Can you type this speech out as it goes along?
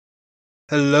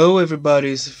Hello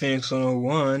everybody, it's Phoenix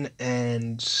 101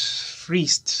 and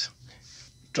Freeced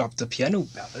dropped a piano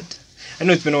ballad. I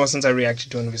know it's been a while since I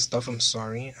reacted to one of his stuff, I'm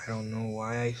sorry. I don't know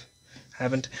why I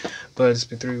haven't, but it's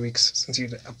been 3 weeks since he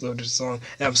uploaded a song.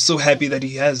 And I'm so happy that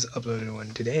he has uploaded one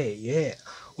today, yeah.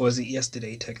 Or was it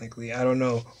yesterday technically? I don't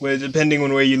know. Well, depending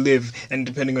on where you live and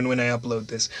depending on when I upload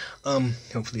this.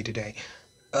 Hopefully today.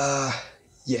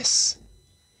 Yes.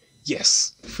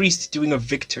 Freeced doing a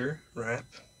Viktor rap.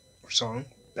 Song,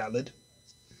 ballad.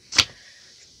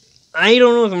 I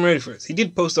don't know if I'm ready for this. He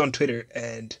did post on Twitter,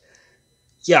 and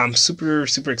yeah, I'm super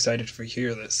excited to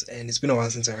hear this. And it's been a while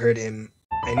since I heard him.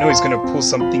 I know he's gonna pull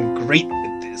something great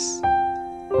with this.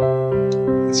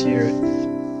 Let's hear it.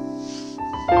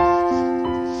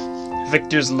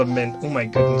 Viktor's Lament. Oh my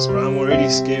goodness, bro! I'm already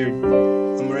scared.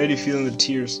 I'm already feeling the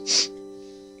tears.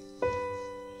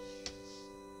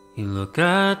 You look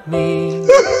at me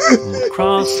from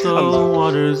across the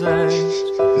water's edge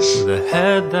with a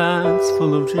head that's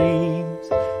full of dreams,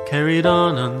 carried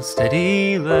on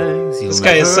unsteady legs. This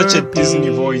guy has such a Disney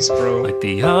voice, bro. Like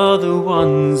the other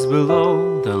ones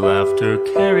below, their laughter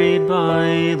carried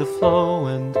by the flow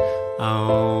and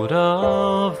out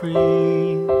of reach.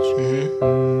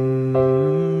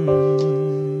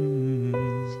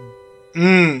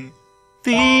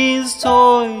 These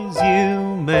toys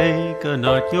you make are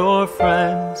not your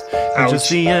friends. They're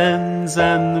just the ends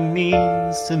and the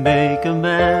means to make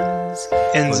amends.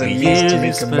 Ends and means to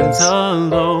make amends.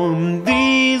 Alone,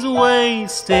 these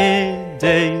wasted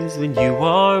days when you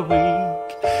are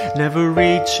weak, never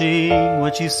reaching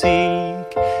what you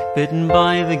seek, bitten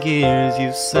by the gears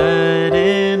you've set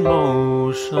in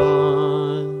motion.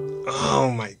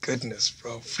 Oh my goodness,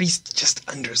 bro. Freeced just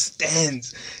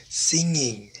understands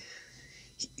singing.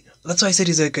 That's why I said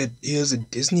he has a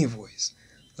Disney voice.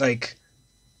 Like,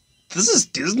 this is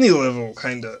Disney level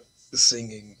kind of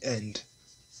singing and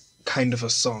kind of a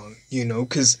song, you know?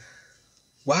 Cause,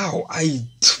 wow,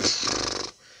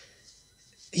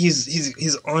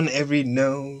 he's on every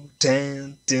note,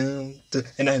 and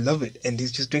I love it. And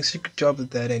he's just doing such a good job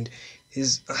with that. And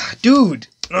Freeced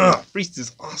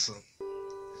is awesome.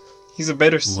 He's a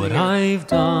better singer. What I've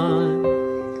done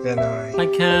than I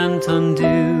can't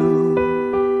undo.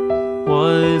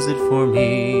 Was it for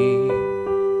me?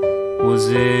 Was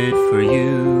it for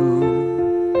you?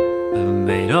 I've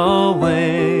made a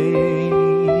way,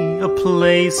 a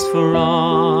place for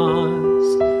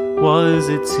us. Was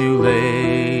it too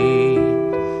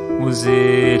late? Was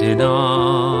it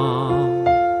enough?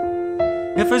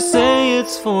 If I say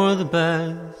it's for the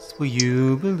best, will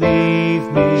you believe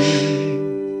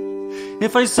me?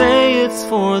 If I say it's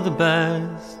for the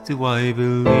best, do I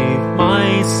believe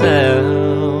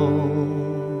myself?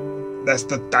 That's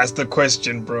the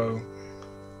question, bro.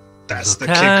 That's the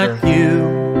kicker. Look at you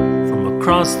from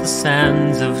across the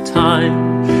sands of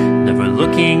time, never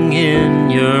looking in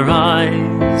your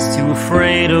eyes, too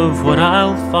afraid of what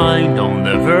I'll find. I'll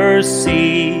never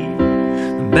see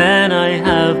the man I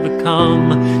have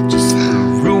become, just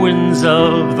the ruins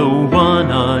of the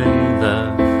one I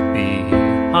left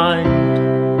behind.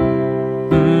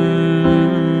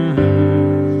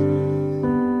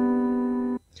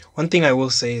 One thing I will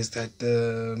say is that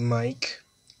the mic,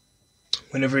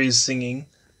 whenever he's singing,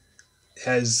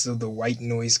 as the white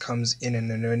noise comes in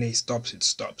and then when he stops, it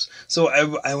stops. So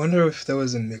I wonder if there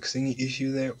was a mixing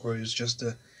issue there, or it's just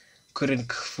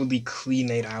couldn't fully clean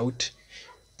it out.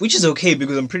 Which is okay,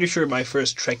 because I'm pretty sure my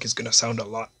first track is gonna sound a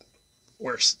lot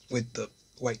worse with the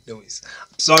white noise.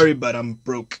 I'm sorry, but I'm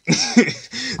broke.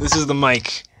 This is the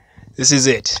mic. This is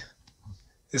it.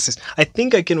 I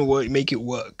think I can make it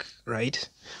work, right?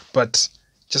 But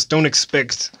just don't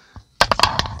expect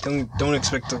the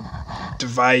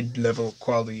divide level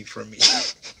quality from me.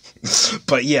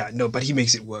 But yeah, no, but he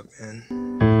makes it work, man.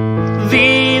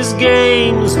 These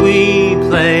games we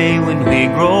play when we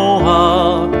grow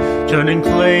up, turning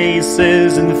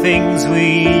places and things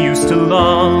we used to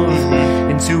love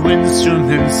into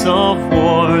instruments of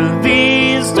war.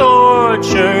 These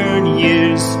tortured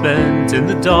years spent in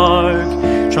the dark,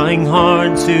 trying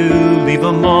hard to leave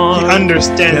a mark. He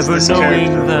understands never this knowing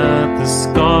character. that the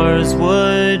scars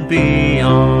would be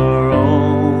our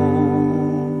own.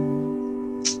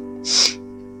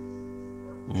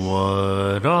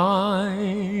 What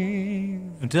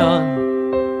I've done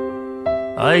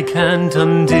I can't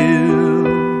undo.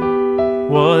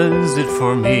 Was it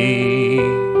for me?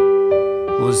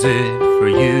 Was it for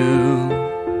you?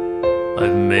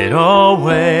 I've made a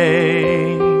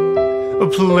way, a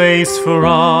place for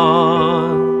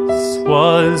us.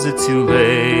 Was it too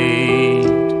late?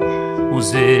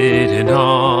 Was it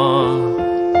enough?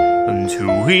 And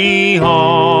who we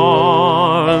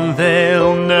are, there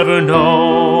never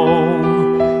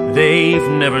know. They've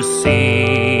never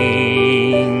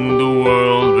seen the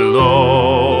world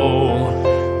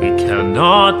below. We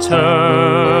cannot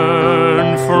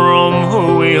turn from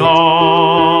who we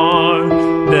are.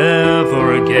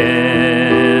 Never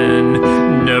again,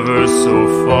 never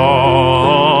so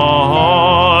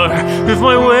far. If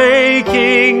my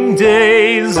waking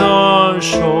days are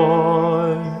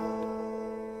short,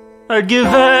 I'd give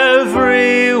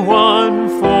everyone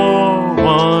for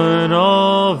one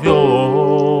of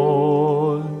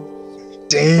yours.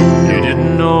 Damn. You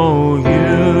didn't know,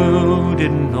 you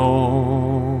didn't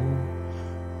know.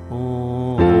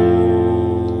 Oh.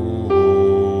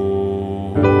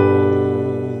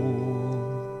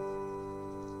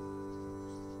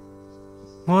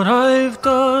 What I've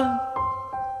done,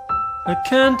 I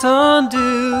can't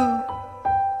undo.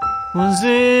 Was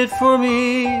it for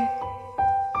me?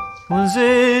 Was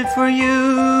it for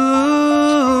you?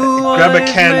 Grab a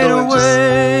candle and just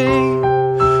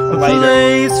a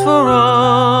place for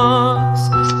us.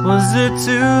 Was it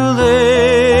too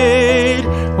late?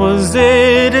 Was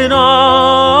it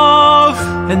enough?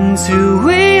 And who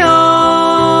we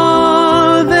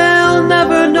are, they'll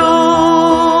never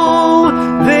know.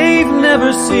 They've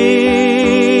never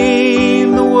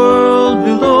seen the world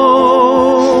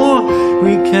below.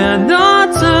 We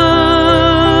cannot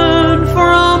turn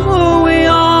from who we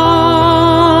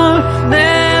are.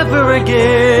 Never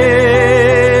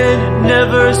again,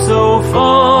 never so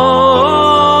far.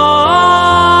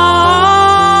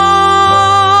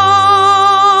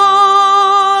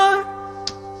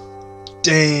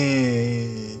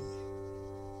 Dang.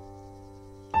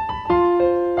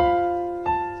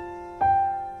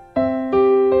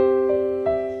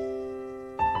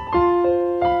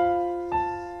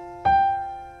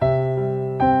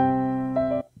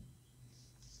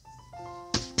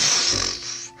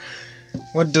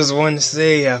 What does one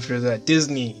say after that?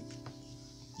 Disney,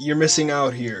 you're missing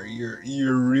out here.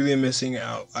 You're really missing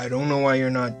out. I don't know why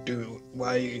you're not doing.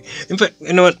 Why? In fact,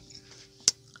 you know what?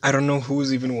 I don't know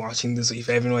who's even watching this, if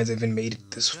anyone's even made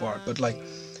it this far. But like,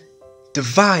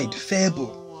 divide,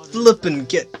 fable, flip and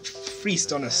get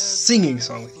Freeced on a singing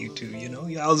song with you two. You know,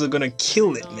 y'all are gonna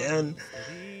kill it, man.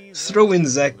 Throw in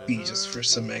Zach B just for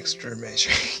some extra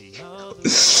measure.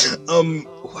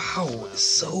 Wow,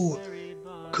 so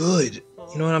good.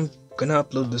 You know what? I'm gonna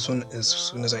upload this one as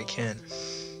soon as I can,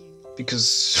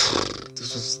 because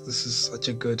this is such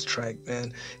a good track,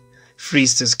 man.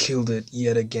 Freeced has killed it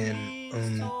yet again.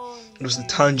 It was the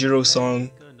Tanjiro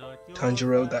song,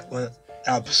 Tanjiro. That one,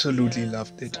 absolutely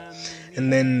loved it.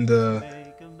 And then the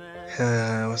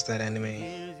what's that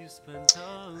anime?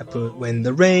 I put when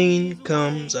the rain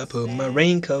comes, I put my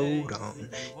raincoat on.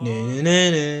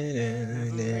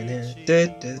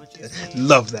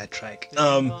 Love that track.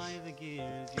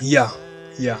 Yeah.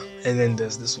 And then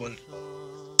there's this one.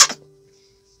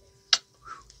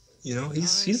 You know,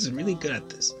 he's really good at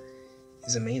this.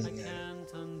 He's amazing at it.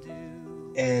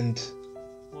 And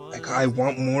like, I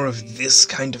want more of this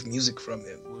kind of music from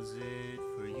him.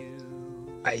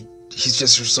 He's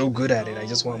just so good at it. I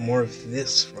just want more of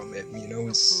this from him. You know,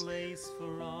 it's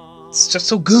just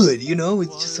so good. You know,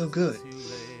 it's just so good.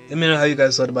 Let me know how you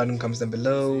guys thought about it in the comments down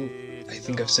below. I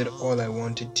think I've said all I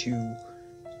wanted to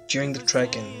during the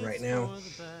track and right now.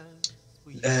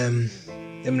 Let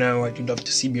me know what you'd love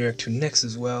to see me react to next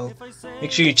as well.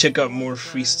 Make sure you check out more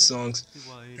Freeced songs,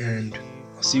 and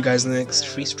I'll see you guys in the next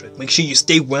Freeced trip. Make sure you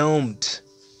stay whelmed,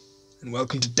 and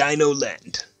welcome to Dino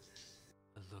Land.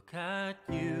 Look at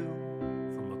you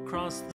from across the